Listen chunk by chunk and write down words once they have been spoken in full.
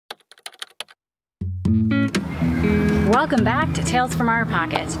Welcome back to Tales from Our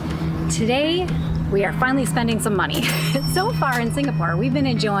Pocket. Today, we are finally spending some money. So far in Singapore, we've been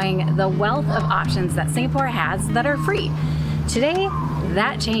enjoying the wealth of options that Singapore has that are free. Today,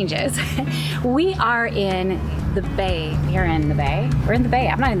 that changes. We are in the bay. You're in the bay? We're in the bay.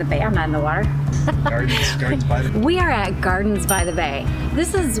 I'm not in the bay. I'm not in the water. Gardens by the Bay. We are at Gardens by the Bay.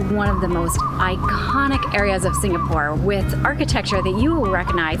 This is one of the most iconic areas of Singapore with architecture that you will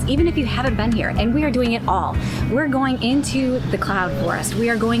recognize even if you haven't been here, and we are doing it all. We're going into the cloud forest,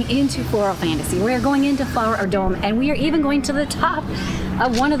 we are going into Floral Fantasy, we are going into Flower Dome, and we are even going to the top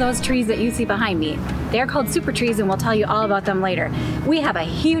of one of those trees that you see behind me. They're called super trees, and we'll tell you all about them later. We have a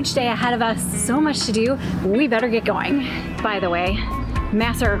huge day ahead of us, so much to do, we better get going. By the way,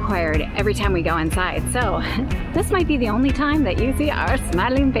 masks are required every time we go inside, so this might be the only time that you see our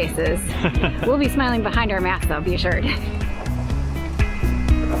smiling faces. We'll be smiling behind our masks though, be assured.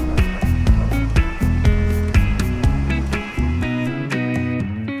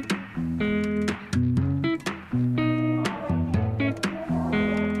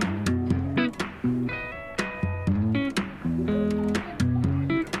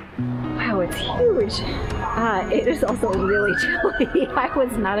 Wow, it's huge. It is also really chilly. I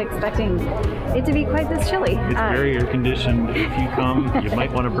was not expecting it to be quite this chilly. It's very air conditioned. If you come, you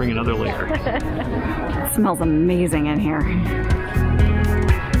might want to bring another layer. It smells amazing in here.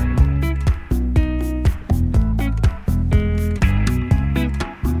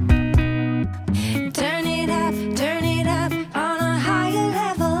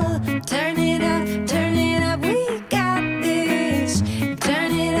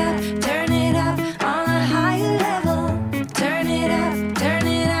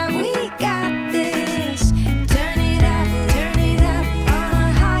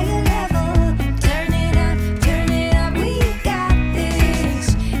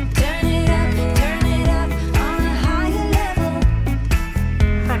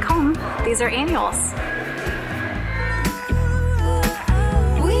 These are annuals.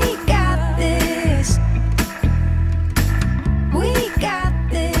 We got this. We got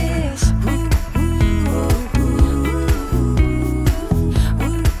this.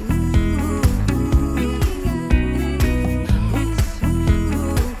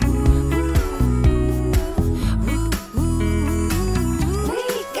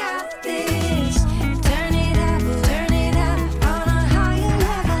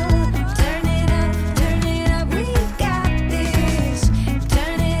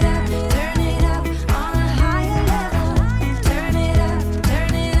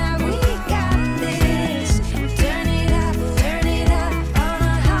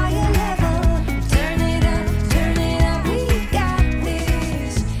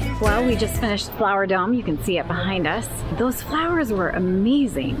 We just finished Flower Dome. You can see it behind us. Those flowers were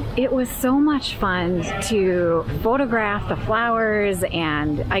amazing. It was so much fun to photograph the flowers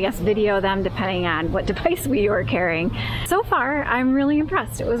and I guess video them depending on what device we were carrying. So far, I'm really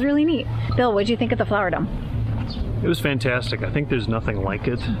impressed. It was really neat. Bill, what'd you think of the Flower Dome? It was fantastic. I think there's nothing like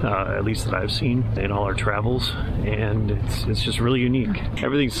it, at least that I've seen in all our travels, and it's just really unique.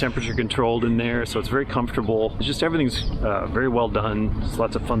 Everything's temperature controlled in there, so it's very comfortable. It's just everything's very well done. There's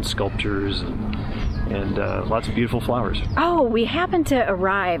lots of fun sculptures and lots of beautiful flowers. Oh, we happened to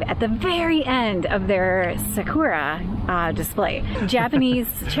arrive at the very end of their Sakura display. Japanese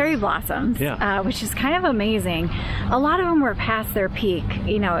cherry blossoms, yeah. Which is kind of amazing. A lot of them were past their peak,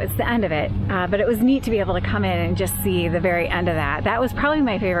 you know, it's the end of it, but it was neat to be able to come in and just see the very end of that. That was probably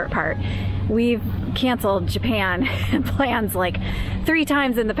my favorite part. We've canceled Japan plans like 3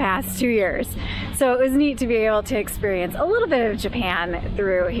 times in the past 2 years. So it was neat to be able to experience a little bit of Japan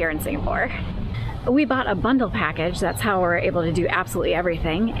through here in Singapore. We bought a bundle package, that's how we're able to do absolutely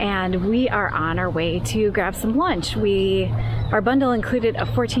everything, and we are on our way to grab some lunch. Our bundle included a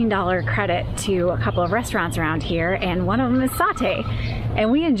 $14 credit to a couple of restaurants around here, and one of them is Satay, and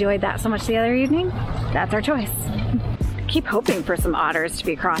we enjoyed that so much the other evening. That's our choice. Keep hoping for some otters to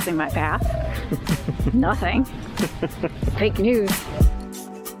be crossing my path. Nothing. Fake news.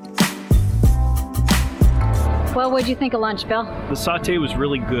 Well, what'd you think of lunch, Bill? The satay was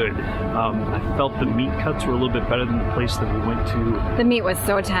really good. I felt the meat cuts were a little bit better than the place that we went to. The meat was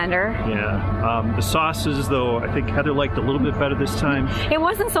so tender. Yeah. The sauces, though, I think Heather liked a little bit better this time. It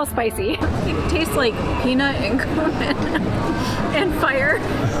wasn't so spicy. It tastes like peanut and cumin and fire.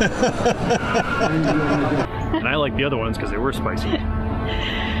 And I like the other ones because they were spicy.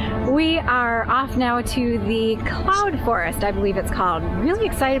 We are off now to the cloud forest, I believe it's called. Really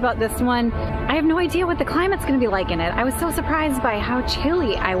excited about this one. I have no idea what the climate's going to be like in it. I was so surprised by how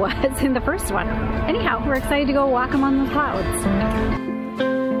chilly I was in the first one. Anyhow, we're excited to go walk among the clouds.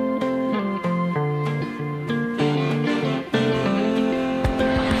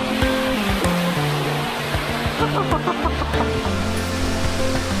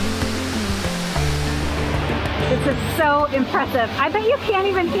 so impressive. I bet you can't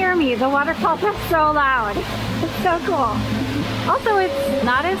even hear me. The waterfalls are so loud. It's so cool. Also, it's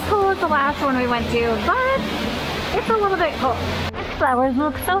not as cool as the last one we went to, but it's a little bit cool. These flowers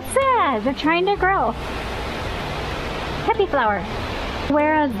look so sad. They're trying to grow. Happy flower.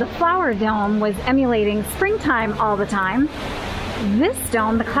 Whereas the flower dome was emulating springtime all the time, this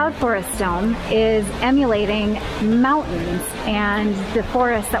dome, the Cloud Forest Dome, is emulating mountains and the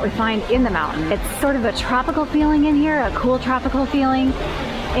forest that we find in the mountain. It's sort of a tropical feeling in here, a cool tropical feeling,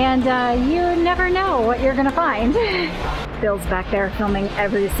 and you never know what you're gonna find. Bill's back there filming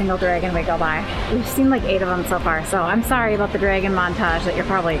every single dragon we go by. We've seen like 8 of them so far, so I'm sorry about the dragon montage that you're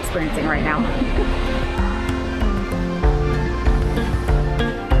probably experiencing right now.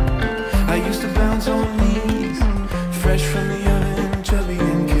 I used to bounce on knees, fresh from the oven, chubby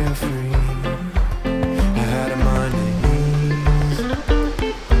and carefree. I had a mind at ease.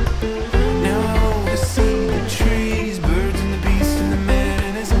 Now I oversee the trees, birds and the beasts and the man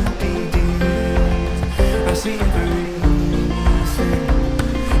and his empty deeds. I see everything.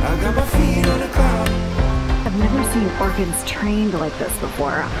 I got my feet on a cloud. I've never seen orchids trained like this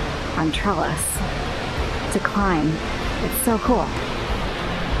before, on trellis, to climb. It's so cool.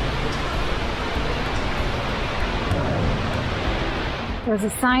 There was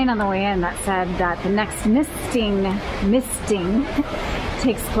a sign on the way in that said that the next misting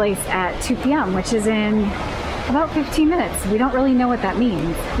takes place at 2 p.m., which is in about 15 minutes. We don't really know what that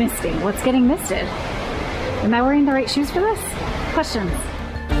means. Misting. What's getting misted? Am I wearing the right shoes for this? Questions.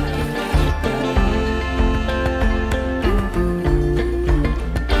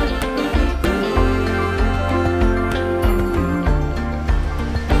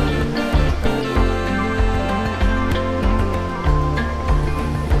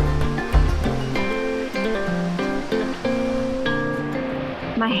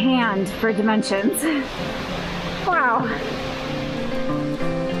 My hand for dimensions. Wow.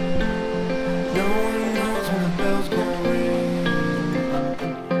 No one knows when the bells gonna ring.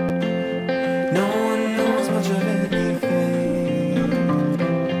 No one knows much of anything.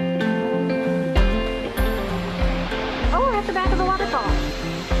 Oh, we're at the back of the waterfall.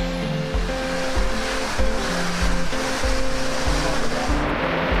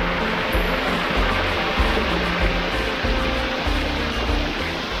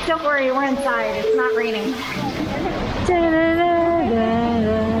 Don't worry, we're inside. It's not raining.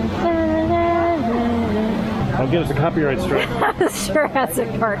 I'll give us a copyright strike. Jurassic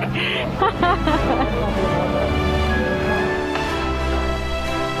Park.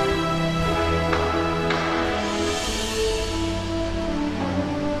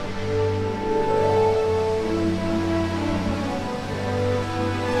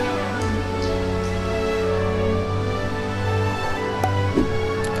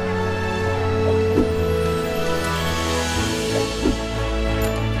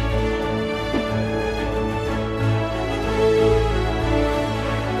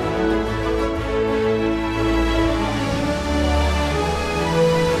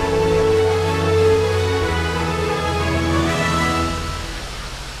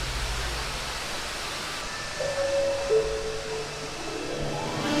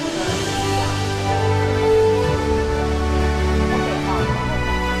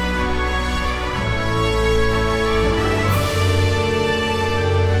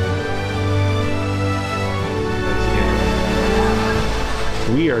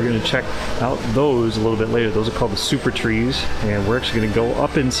 We are going to check out those a little bit later. Those are called the super trees, and we're actually going to go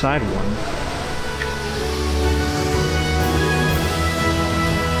up inside one.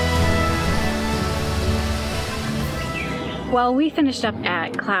 Well, we finished up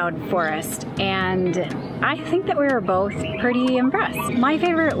at Cloud Forest, and I think that we were both pretty impressed. My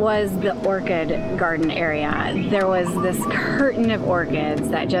favorite was the orchid garden area. There was this curtain of orchids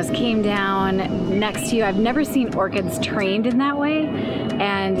that just came down next to you. I've never seen orchids trained in that way,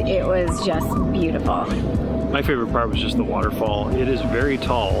 and it was just beautiful. My favorite part was just the waterfall. It is very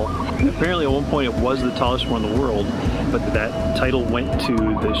tall. Apparently at one point it was the tallest one in the world, but that title went to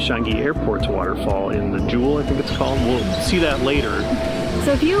the Changi Airport's waterfall in the Jewel, I think it's called. We'll see that later.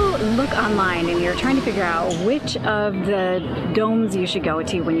 So if you look online and you're trying to figure out which of the domes you should go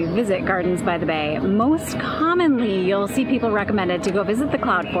to when you visit Gardens by the Bay, most commonly you'll see people recommended to go visit the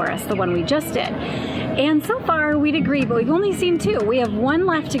Cloud Forest, the one we just did. And so far we'd agree, but we've only seen 2. We have 1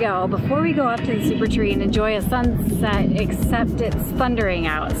 left to go before we go up to the SuperTree and enjoy a sunset, except it's thundering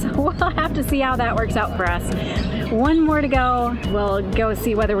out. So we'll have to see how that works out for us. 1 more to go. We'll go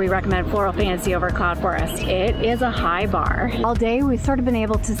see whether we recommend Floral Fantasy over Cloud Forest. It is a high bar. All day we've sort of been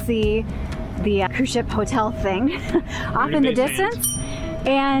able to see the cruise ship hotel thing off in the distance.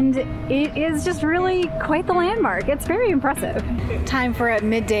 And it is just really quite the landmark. It's very impressive. Time for a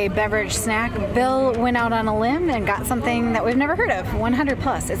midday beverage snack. Bill went out on a limb and got something that we've never heard of, 100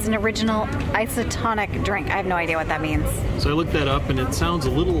 plus. It's an original isotonic drink. I have no idea what that means. So I looked that up and it sounds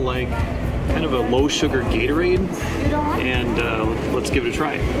a little like kind of a low sugar Gatorade, and let's give it a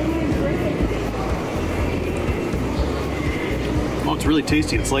try. Oh, it's really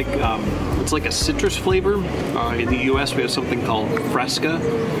tasty. It's like a citrus flavor. In the U.S. we have something called Fresca,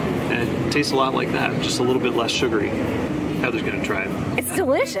 and it tastes a lot like that, just a little bit less sugary. Heather's gonna try it. It's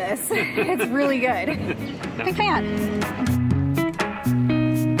delicious. It's really good. Big fan.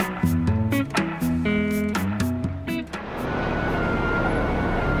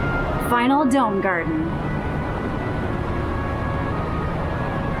 Final dome garden.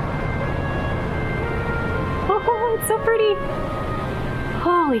 Oh, it's so pretty.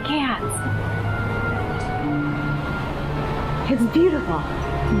 Holy cats. It's beautiful.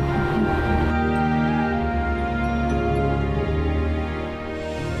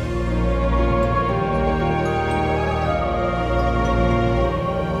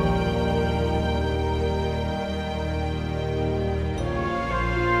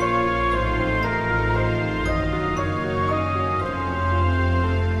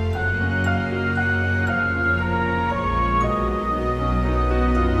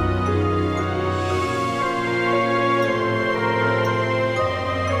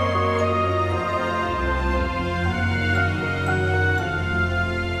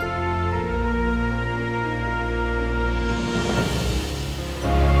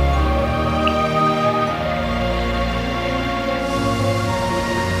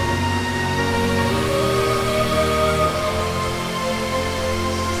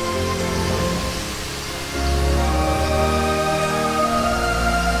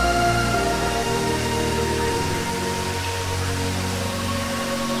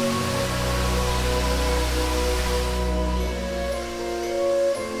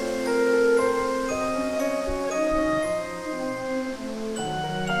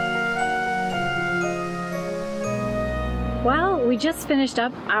 Well, we just finished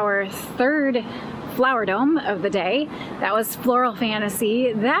up our third flower dome of the day. That was Floral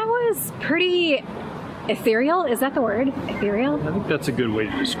Fantasy. That was pretty ethereal. Is that the word? Ethereal? I think that's a good way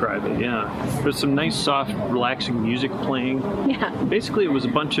to describe it, yeah. There's some nice, soft, relaxing music playing. Yeah. Basically, it was a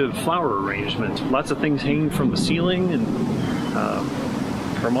bunch of flower arrangement. Lots of things hanging from the ceiling and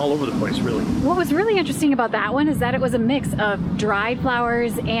from all over the place, really. What was really interesting about that one is that it was a mix of dried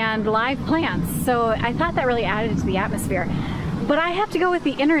flowers and live plants. So I thought that really added to the atmosphere. But I have to go with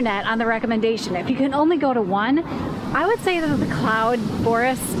the internet on the recommendation. If you can only go to one, I would say that the cloud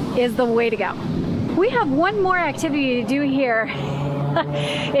forest is the way to go. We have one more activity to do here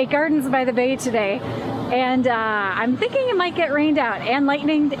at Gardens by the Bay today. And I'm thinking it might get rained out and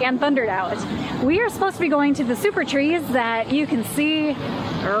lightninged and thundered out. We are supposed to be going to the super trees that you can see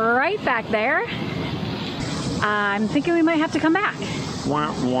right back there. I'm thinking we might have to come back.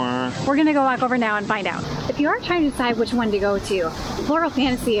 Wah, wah. We're gonna go walk over now and find out. If you are trying to decide which one to go to, Floral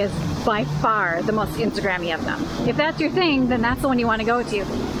Fantasy is by far the most Instagrammy of them. If that's your thing, then that's the one you want to go to.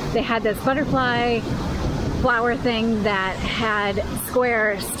 They had this butterfly flower thing that had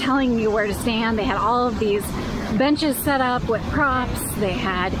squares telling you where to stand. They had all of these benches set up with props. They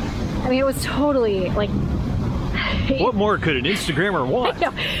had, I mean, it was totally like... What more could an Instagrammer want?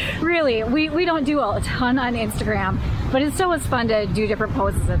 No, really, we don't do a ton on Instagram, but it still was fun to do different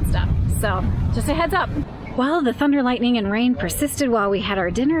poses and stuff. So just a heads up. Well, the thunder, lightning, and rain persisted while we had our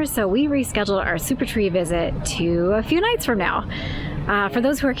dinner, so we rescheduled our SuperTree visit to a few nights from now. For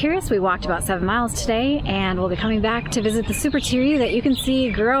those who are curious, we walked about 7 miles today, and we'll be coming back to visit the SuperTree that you can see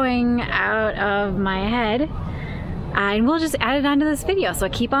growing out of my head. And we'll just add it onto this video, so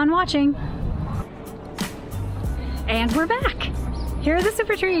keep on watching. And we're back! Here are the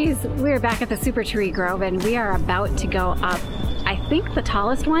super trees. We're back at the SuperTree Grove, and we are about to go up, I think, the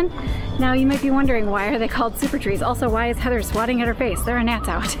tallest one. Now you might be wondering, why are they called super trees? Also, why is Heather swatting at her face? There are gnats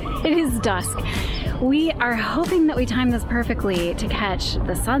out. It is dusk. We are hoping that we time this perfectly to catch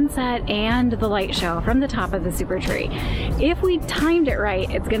the sunset and the light show from the top of the SuperTree. If we timed it right,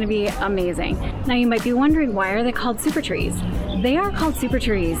 it's going to be amazing. Now you might be wondering, why are they called super trees? They are called super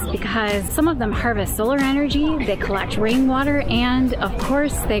trees because some of them harvest solar energy, they collect rainwater, and of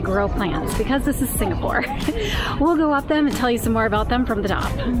course they grow plants because this is Singapore. We'll go up them and tell you some more about them from the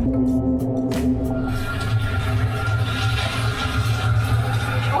top.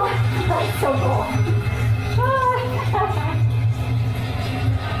 Oh, that's so cool.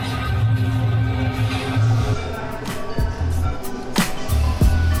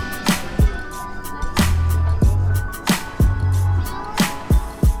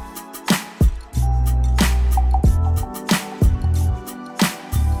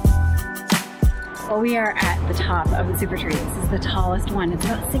 Well, we are at the top of the SuperTree. This is the tallest one. It's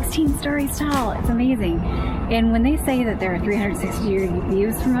about 16 stories tall. It's amazing. And when they say that there are 360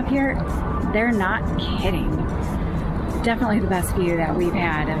 views from up here, they're not kidding. Definitely the best view that we've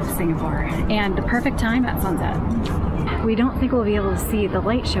had of Singapore, and the perfect time at sunset. We don't think we'll be able to see the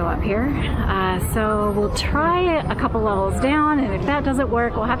light show up here, so we'll try a couple levels down, and if that doesn't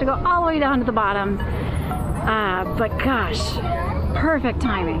work, we'll have to go all the way down to the bottom. But gosh, perfect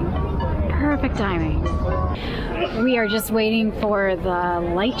timing. Perfect timing. We are just waiting for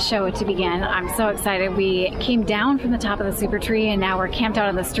the light show to begin. I'm so excited. We came down from the top of the SuperTree and now we're camped out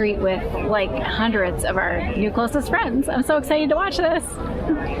on the street with like hundreds of our new closest friends. I'm so excited to watch this.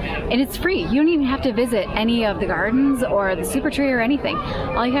 And it's free. You don't even have to visit any of the gardens or the SuperTree or anything.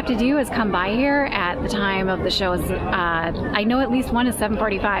 All you have to do is come by here at the time of the shows. I know at least one is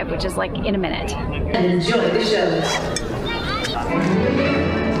 7:45, which is like in a minute. And enjoy the shows.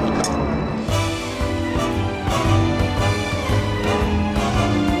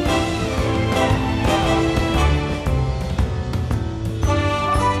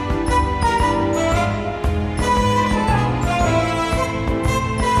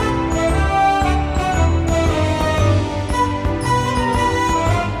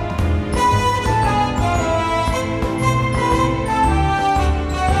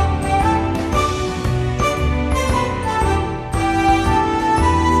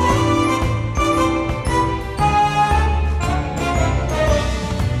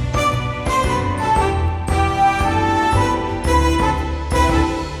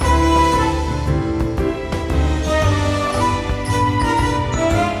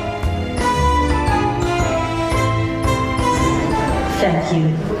 Thank you,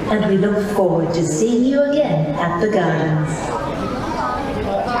 and we look forward to seeing you again at the gardens.